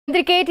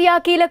మంత్రి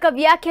కేటీఆర్ కీలక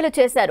వ్యాఖ్యలు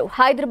చేశారు.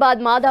 హైదరాబాద్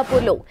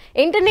మాదాపూర్లో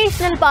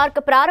ఇంటర్నేషనల్ పార్క్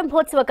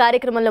ప్రారంభోత్సవ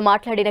కార్యక్రమంలో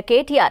మాట్లాడిన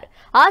కేటీఆర్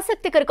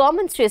ఆసక్తికర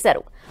కామెంట్స్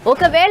చేశారు.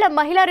 ఒకవేళ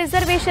మహిళా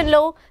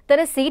రిజర్వేషన్లో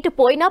తన సీటు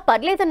పోయినా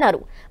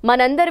పర్లేదన్నారు.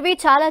 మనందరివి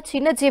చాలా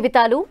చిన్న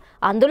జీవితాలు,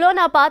 అందులో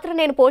నా పాత్ర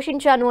నేను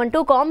పోషించాను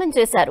అంటూ కామెంట్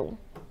చేశారు.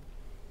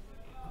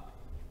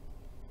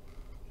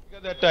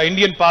 That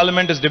Indian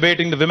Parliament is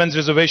debating the Women's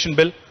Reservation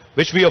Bill,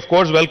 which we of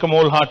course welcome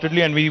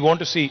wholeheartedly, and we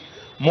want to see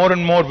more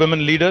and more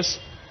women leaders.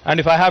 And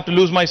if I have to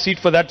lose my seat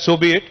for that, so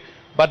be it.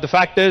 But the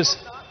fact is,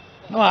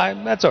 no,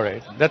 that's all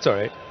right. That's all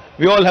right.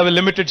 We all have a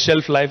limited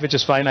shelf life, which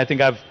is fine. I think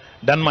I've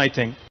done my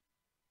thing.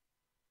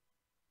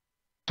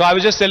 So I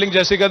was just telling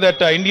Jessica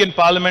that Indian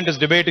Parliament is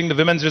debating the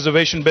Women's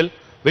Reservation Bill,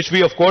 which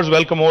we of course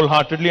welcome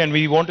wholeheartedly, and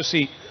we want to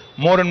see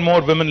more and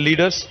more women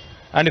leaders.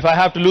 And if I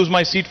have to lose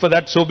my seat for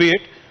that, so be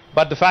it.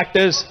 But the fact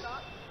is,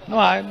 no,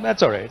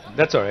 that's all right.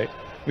 That's all right.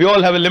 We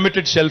all have a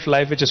limited shelf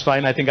life, which is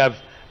fine. I think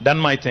I've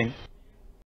done my thing.